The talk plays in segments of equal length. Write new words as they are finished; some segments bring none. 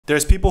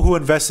There's people who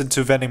invest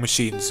into vending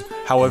machines.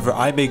 However,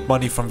 I make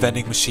money from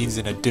vending machines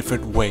in a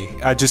different way.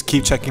 I just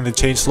keep checking the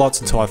change slots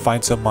until I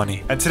find some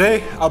money. And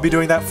today, I'll be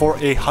doing that for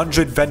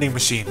 100 vending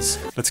machines.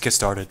 Let's get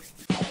started.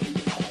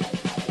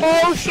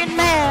 Ocean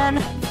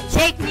man,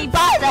 take me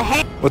by the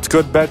hand. What's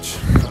good, Betch?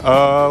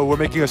 We're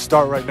making a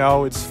start right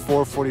now. It's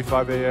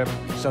 4:45 a.m.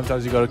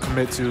 Sometimes you gotta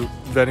commit to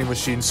vending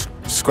machines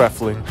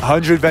scraffling.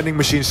 100 vending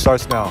machine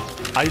starts now.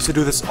 I used to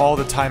do this all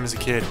the time as a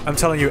kid. I'm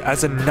telling you,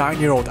 as a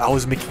 9-year-old, I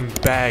was making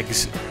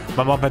bags.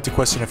 My mom had to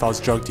question if I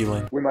was drug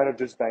dealing. We might have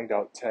just banged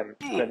out 10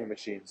 vending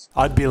machines.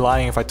 I'd be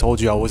lying if I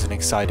told you I wasn't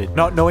excited.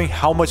 Not knowing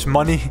how much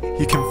money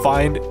you can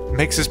find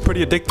makes this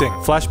pretty addicting.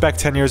 Flashback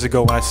 10 years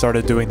ago when I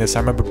started doing this, I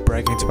remember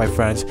bragging to my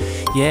friends,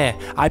 yeah,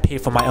 I pay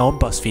for my own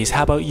bus fees.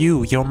 How about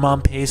you? Your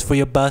mom pays for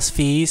your bus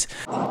fees?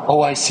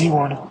 Oh, I see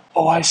one.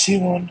 Oh, I see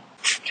one.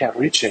 Can't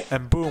reach it.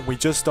 And boom, we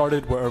just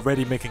started, we're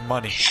already making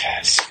money.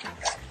 Yes.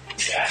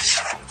 Yes.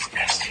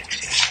 Yes.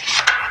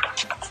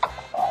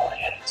 Oh,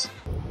 yes.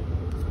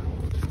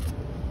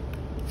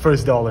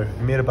 First dollar,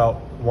 made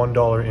about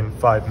 $1 in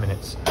 5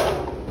 minutes.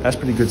 That's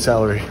pretty good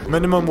salary.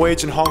 Minimum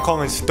wage in Hong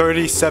Kong is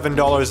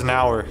 $37 an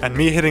hour. And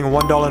me hitting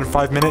 $1 in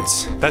 5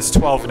 minutes, that's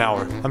 $12 an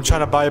hour. I'm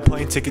trying to buy a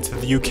plane ticket to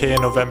the UK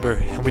in November,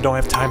 and we don't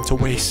have time to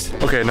waste.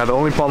 Okay, now the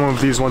only problem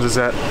with these ones is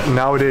that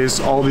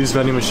nowadays all these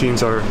vending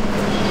machines are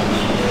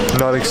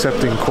not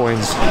accepting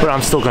coins. But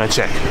I'm still gonna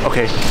check,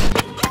 okay?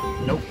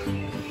 Nope.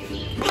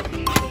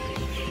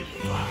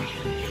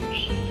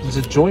 There's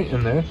a joint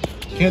in there.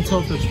 Can't tell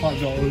if that's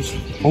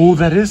 $5. Oh,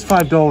 that is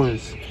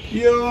 $5.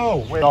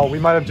 Yo! Wait, oh, we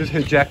might have just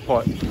hit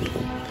jackpot.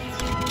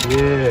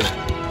 Yeah.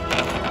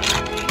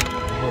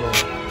 Hold on.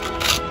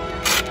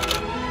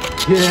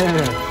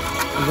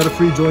 Yeah! We got a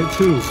free joint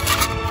too.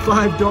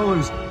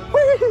 $5.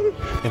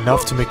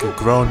 Enough to make a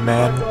grown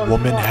man,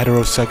 woman,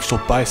 heterosexual,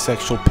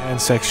 bisexual,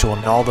 pansexual,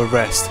 and all the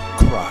rest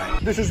cry.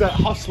 This is that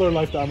hustler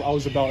life that I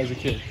was about as a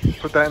kid.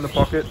 Put that in the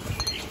pocket.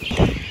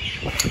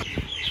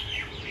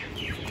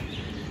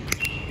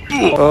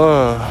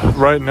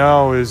 Right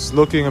now is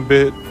looking a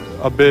bit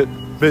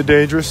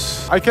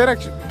dangerous. I can't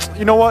actually,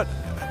 you know what?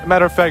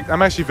 Matter of fact,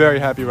 I'm actually very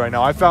happy right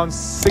now. I found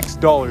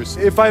 $6.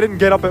 If I didn't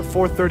get up at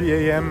 4:30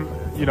 a.m.,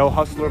 you know,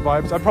 hustler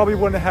vibes, I probably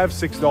wouldn't have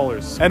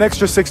 $6. An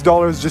extra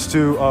 $6 just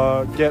to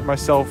get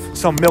myself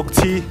some milk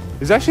tea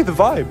is actually the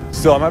vibe.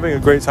 Still, I'm having a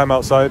great time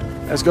outside.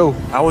 Let's go.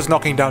 I was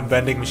knocking down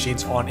vending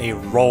machines on a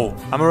roll.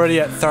 I'm already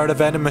at third of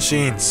vending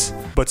machines,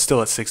 but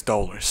still at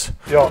 $6.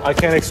 Yo, I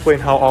can't explain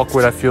how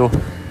awkward I feel.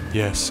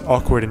 Yes,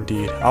 awkward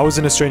indeed. I was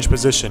in a strange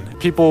position.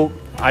 People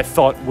I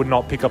thought would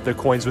not pick up their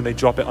coins when they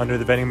drop it under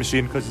the vending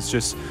machine because it's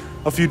just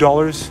a few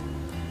dollars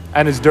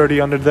and it's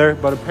dirty under there,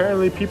 but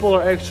apparently people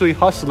are actually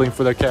hustling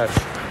for their cash.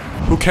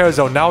 Who cares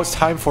though? Now it's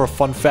time for a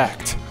fun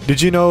fact.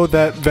 Did you know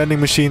that vending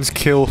machines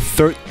kill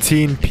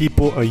 13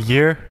 people a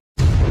year?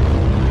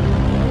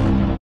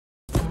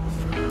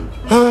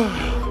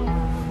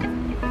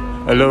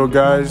 Hello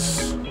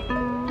guys.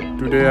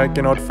 Today I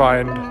cannot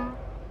find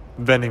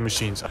vending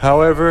machines.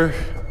 However,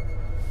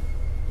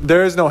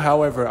 there is no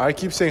however. I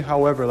keep saying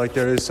however like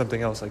there is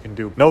something else I can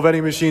do. No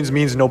vending machines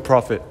means no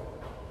profit.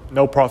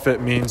 No profit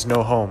means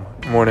no home.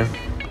 Morning.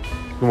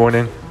 Good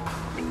morning.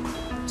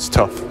 It's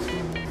tough.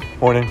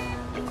 Morning.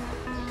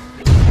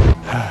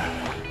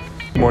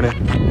 Morning.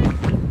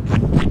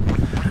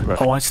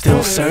 Oh, I'm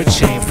still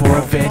searching for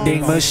a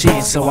vending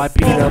machine, so I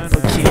beat up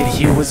a kid,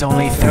 he was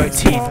only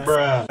 13.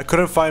 I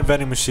couldn't find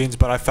vending machines,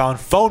 but I found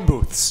phone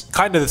booths.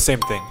 Kind of the same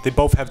thing. They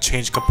both have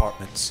change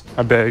compartments.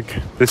 I beg.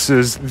 This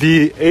is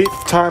the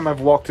 8th time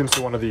I've walked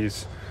into one of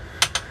these.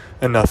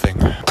 And nothing.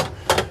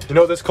 You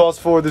know what this calls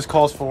for? This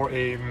calls for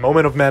a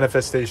moment of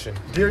manifestation.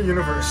 Dear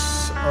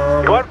universe,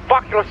 You want to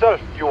fuck yourself,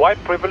 you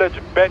white privilege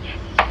bitch.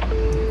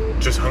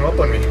 Just hung up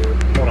on me.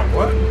 Hold on,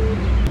 what?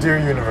 Dear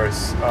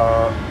universe,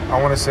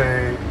 I want to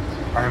say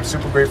I am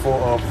super grateful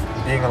of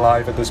being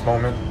alive at this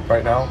moment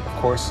right now.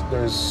 Of course,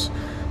 there's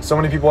so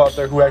many people out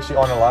there who actually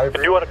aren't alive.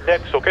 And you are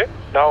next, okay?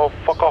 Now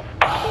fuck off.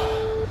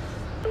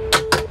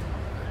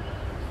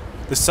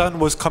 The sun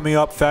was coming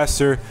up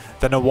faster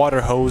than a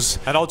water hose.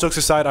 And all jokes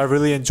aside, I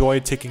really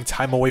enjoyed taking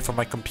time away from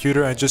my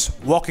computer and just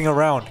walking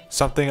around.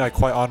 Something I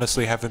quite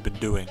honestly haven't been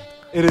doing.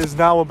 It is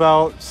now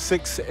about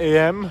 6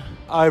 a.m.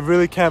 I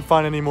really can't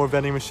find any more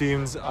vending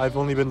machines. I've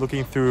only been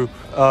looking through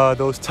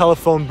those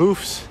telephone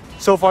booths.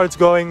 So far it's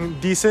going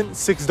decent,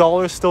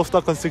 $6, still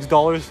stuck on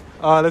 $6.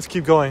 Let's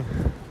keep going.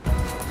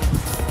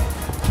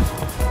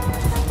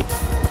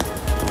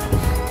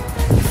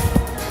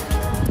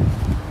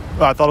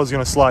 Oh, I thought I was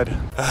gonna slide.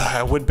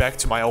 I went back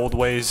to my old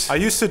ways. I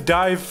used to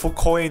dive for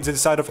coins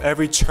inside of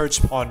every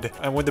church pond,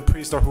 and when the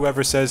priest or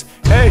whoever says,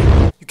 "Hey,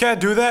 you can't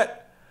do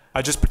that,"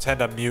 I just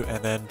pretend I'm mute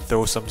and then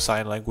throw some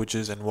sign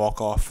languages and walk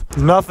off.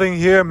 Nothing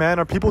here, man.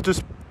 Are people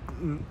just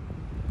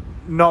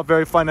not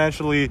very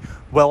financially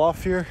well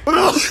off here?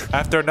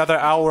 After another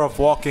hour of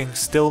walking,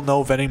 still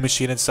no vending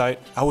machine in sight,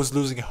 I was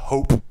losing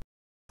hope.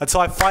 Until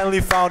I finally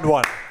found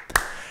one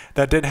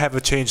that didn't have a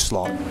change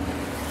slot.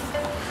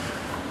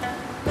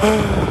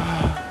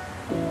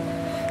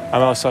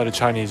 I'm outside a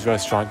Chinese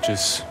restaurant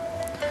just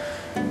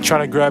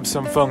Trying to grab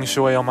some feng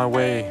shui on my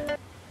way.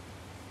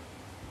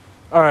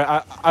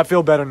 Alright, I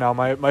feel better now.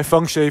 My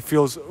feng shui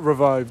feels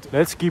revived.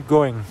 Let's keep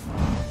going.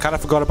 Kind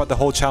of forgot about the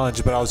whole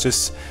challenge, but I was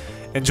just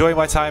enjoying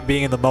my time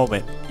being in the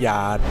moment.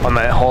 Yeah. On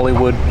that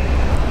Hollywood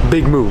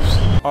big moves.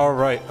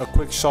 Alright, a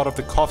quick shot of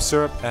the cough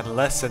syrup, and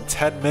less than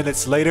 10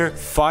 minutes later,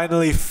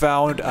 finally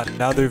found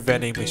another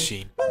vending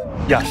machine.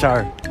 Yeah,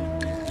 sorry.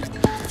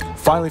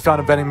 Finally found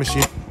a vending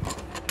machine.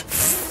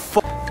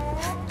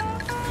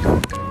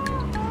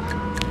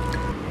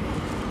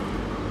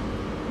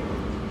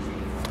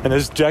 And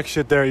there's jack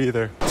shit there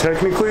either.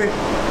 Technically,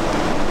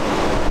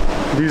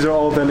 these are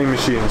all vending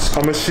machines.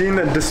 A machine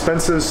that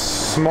dispenses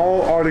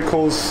small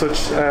articles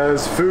such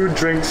as food,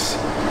 drinks,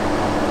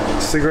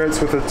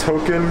 cigarettes with a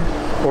token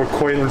or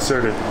coin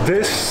inserted.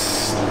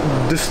 This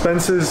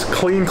dispenses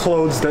clean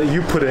clothes that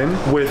you put in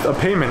with a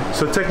payment.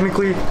 So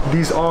technically,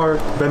 these are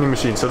vending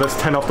machines. So that's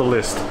 10 off the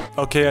list.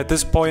 Okay, at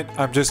this point,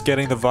 I'm just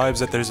getting the vibes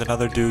that there's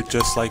another dude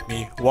just like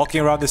me, walking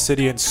around the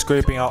city and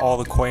scraping out all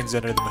the coins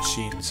under the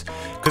machines.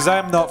 Because I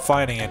am not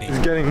finding any.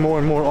 It's getting more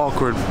and more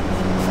awkward.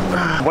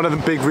 One of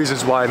the big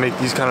reasons why I make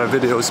these kind of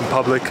videos in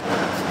public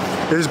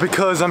is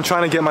because I'm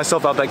trying to get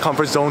myself out that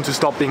comfort zone to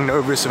stop being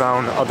nervous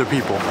around other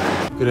people.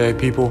 Good day,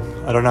 people.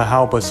 I don't know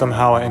how, but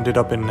somehow I ended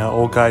up in an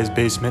old guy's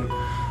basement,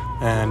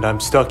 and I'm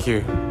stuck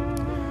here.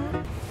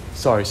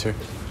 Sorry, sir.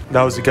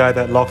 That was the guy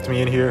that locked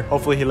me in here.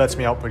 Hopefully he lets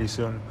me out pretty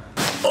soon.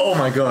 Oh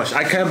my gosh,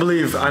 I can't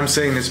believe I'm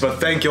saying this, but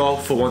thank you all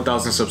for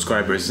 1,000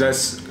 subscribers.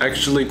 That's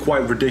actually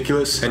quite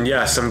ridiculous. And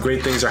yeah, some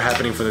great things are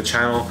happening for the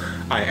channel.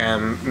 I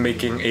am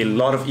making a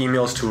lot of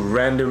emails to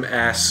random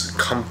ass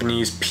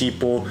companies,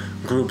 people,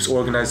 groups,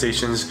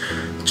 organizations,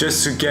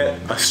 just to get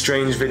a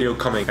strange video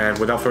coming. And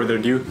without further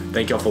ado,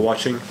 thank you all for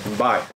watching. Bye.